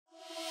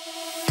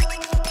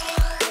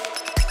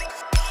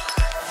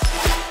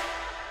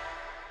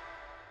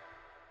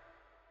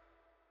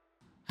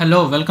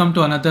Hello, welcome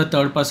to another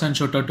third-person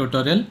shooter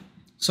tutorial.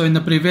 So in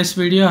the previous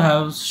video, I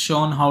have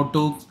shown how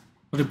to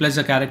replace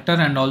the character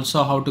and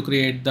also how to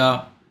create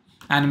the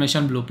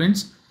animation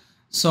blueprints.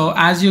 So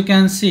as you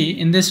can see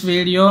in this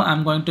video,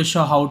 I'm going to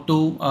show how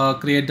to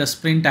create the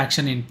sprint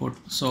action input.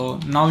 So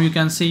now you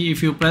can see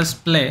if you press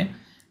play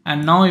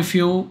and now if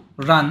you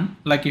run,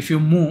 like if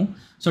you move,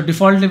 so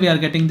defaultly we are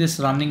getting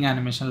this running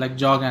animation like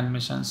jog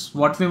animations.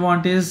 What we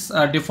want is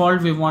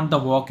default, we want the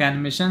walk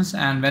animations,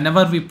 and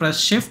whenever we press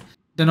shift,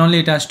 then only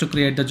it has to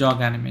create the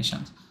jog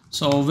animations.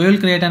 So we will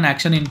create an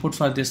action input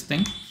for this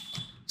thing.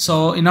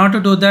 So in order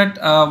to do that,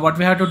 what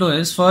we have to do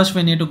is first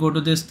we need to go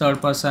to this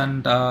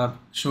third-person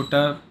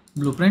shooter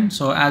blueprint.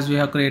 So as we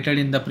have created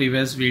in the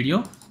previous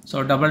video,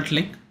 so double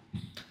click.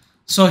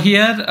 So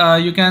here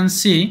you can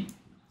see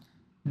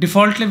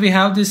defaultly we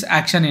have this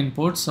action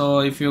input. So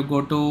if you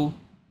go to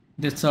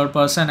this third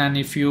person and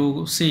if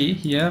you see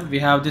here we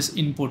have this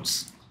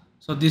inputs.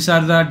 So these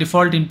are the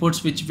default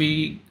inputs which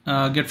we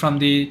get from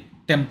the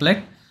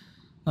template.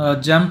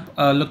 Jump,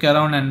 look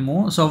around and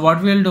move. So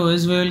what we'll do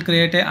is we will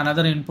create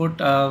another input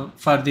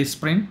for this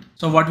sprint.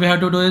 So what we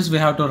have to do is we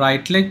have to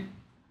right click,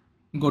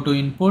 go to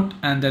input,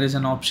 and there is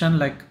an option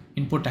like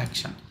input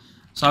action.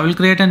 So I will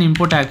create an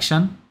input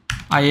action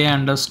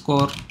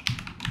IA_sprint,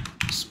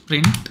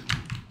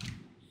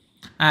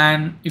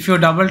 and if you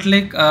double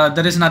click,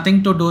 there is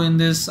nothing to do in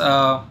this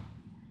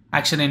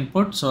action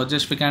input, so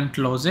just we can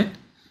close it.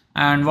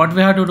 And what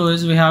we have to do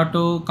is we have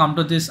to come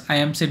to this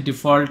IMC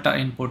default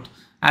input.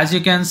 As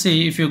you can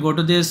see, if you go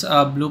to this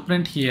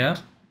blueprint here,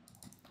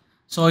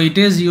 so it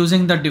is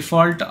using the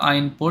default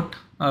input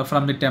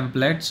from the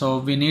template. So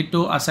we need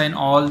to assign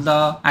all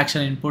the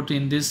action input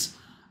in this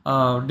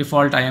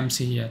default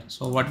IMC here.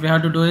 So what we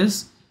have to do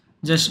is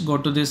just go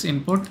to this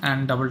input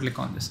and double click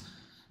on this.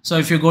 So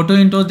if you go to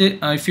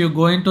if you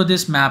go into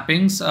this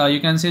mappings,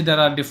 you can see there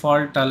are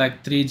default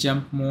like 3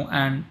 jump, move,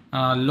 and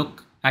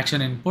look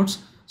action inputs.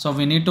 So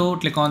we need to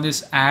click on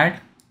this add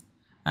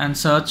and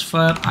search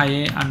for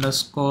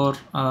IA_sprint,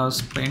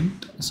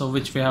 so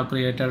which we have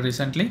created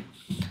recently.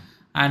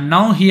 And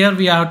now here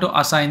we have to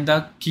assign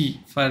the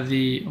key for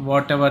the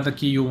whatever the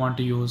key you want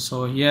to use.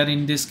 So here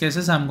in this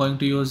cases I'm going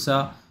to use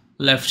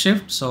left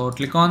shift. So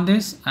click on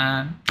this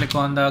and click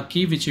on the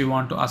key which you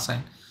want to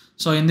assign.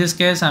 So in this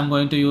case I'm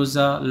going to use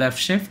the left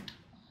shift.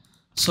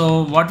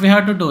 So what we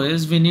have to do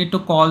is we need to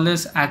call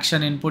this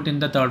action input in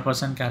the third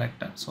person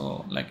character.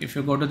 So like if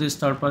you go to this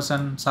third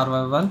person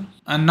survival,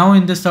 and now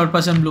in this third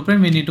person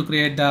blueprint we need to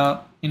create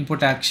the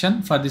input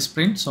action for this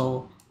sprint.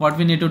 So what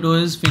we need to do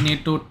is we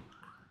need to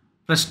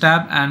press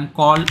tab and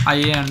call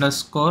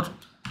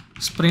IA_sprint,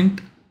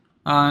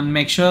 and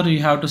make sure you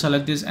have to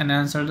select this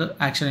enhanced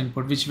action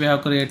input which we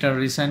have created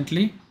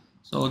recently.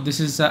 So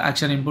this is the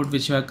action input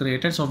which we have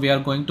created. So we are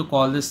going to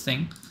call this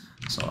thing.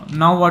 So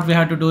now what we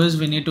have to do is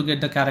we need to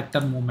get the character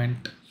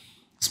movement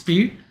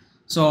speed.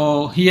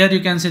 So here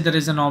you can see there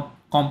is a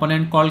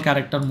component called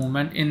character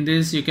movement. In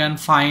this you can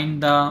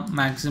find the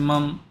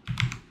maximum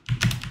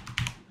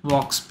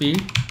walk speed,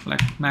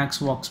 like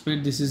max walk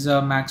speed. This is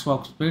a max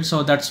walk speed.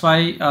 So that's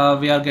why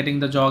we are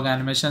getting the jog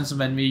animations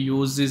when we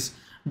use this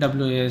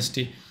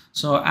WASD.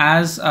 So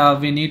as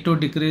we need to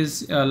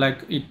decrease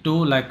like it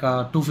to like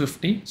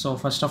 250. So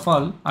first of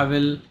all I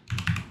will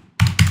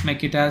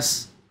make it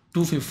as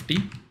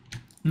 250.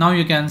 Now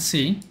you can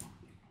see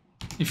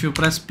if you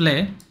press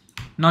play,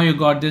 now you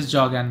got this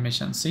jog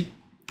animation. See,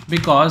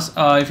 because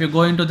if you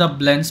go into the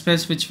blend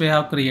space which we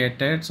have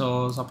created,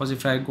 so suppose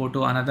if I go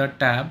to another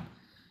tab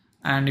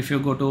and if you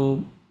go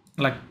to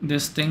like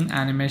this thing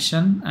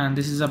animation, and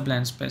this is a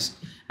blend space,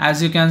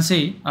 as you can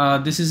see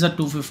this is a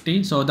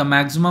 250. So the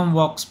maximum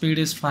walk speed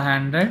is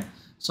 500.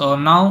 So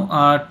now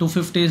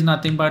 250 is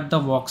nothing but the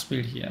walk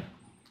speed here.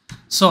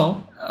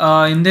 So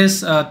in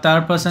this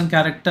third person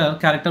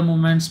character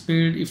movement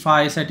speed, if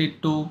I set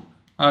it to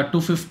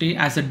 250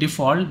 as a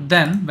default,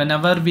 then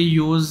whenever we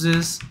use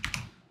this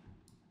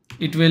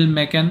it will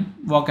make an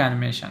walk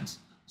animations.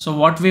 So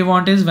what we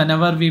want is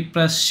whenever we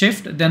press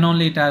shift, then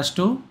only it has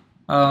to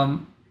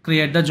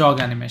create the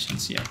jog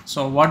animations here.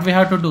 So what we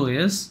have to do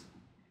is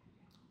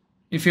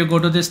if you go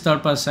to this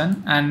third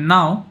person, and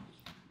now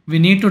we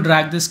need to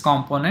drag this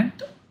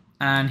component,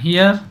 and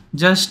here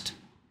just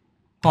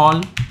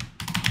call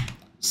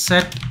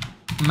set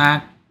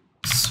max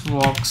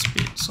walk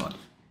speed.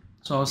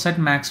 So set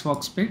max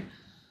walk speed.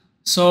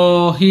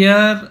 So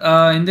here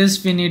in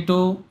this we need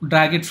to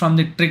drag it from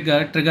the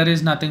trigger. Trigger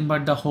is nothing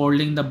but the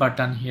holding the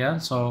button here.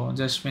 So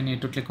just we need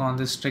to click on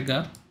this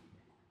trigger,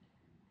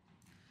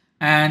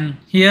 and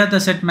here the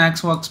set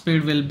max walk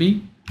speed will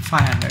be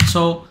 500.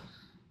 So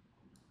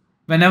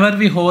whenever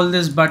we hold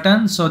this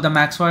button, so the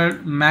max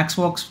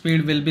walk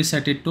speed will be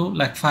set it to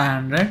like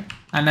 500,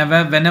 and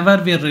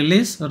whenever we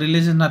release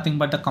is nothing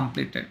but the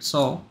completed.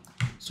 So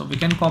we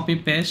can copy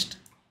paste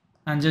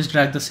and just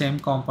drag the same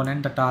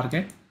component, the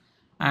target,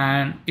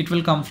 and it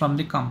will come from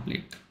the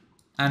complete.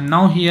 And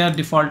now here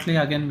defaultly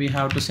again we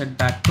have to set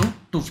back to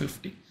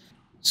 250.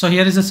 So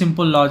here is a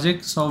simple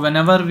logic. So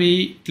whenever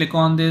we click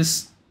on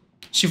this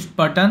shift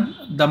button,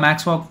 the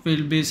max walk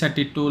will be set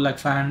it to like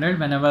 500.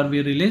 Whenever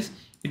we release,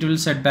 it will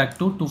set back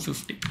to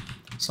 250.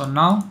 So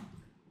now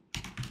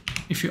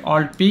if you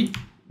alt P,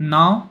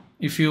 now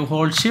if you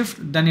hold shift,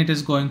 then it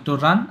is going to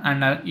run,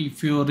 and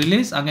if you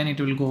release again,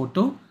 it will go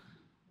to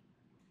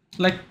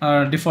like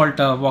default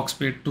walk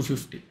speed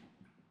 250.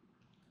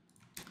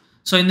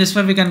 So in this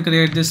way we can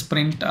create this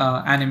sprint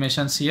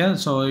animations here.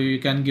 So you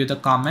can give the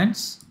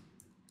comments.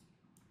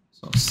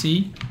 So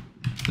C,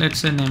 let's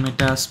say name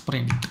it as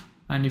sprint,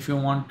 and if you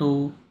want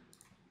to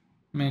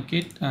make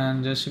it,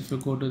 and just if you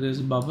go to this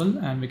bubble,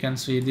 and we can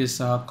see this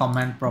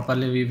comment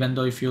properly even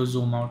though if you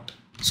zoom out.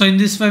 So in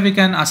this way we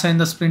can assign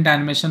the sprint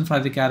animation for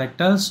the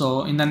character.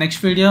 So in the next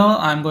video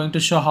I'm going to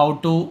show how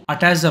to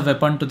attach the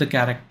weapon to the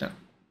character.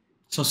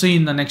 So see you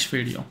in the next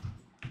video.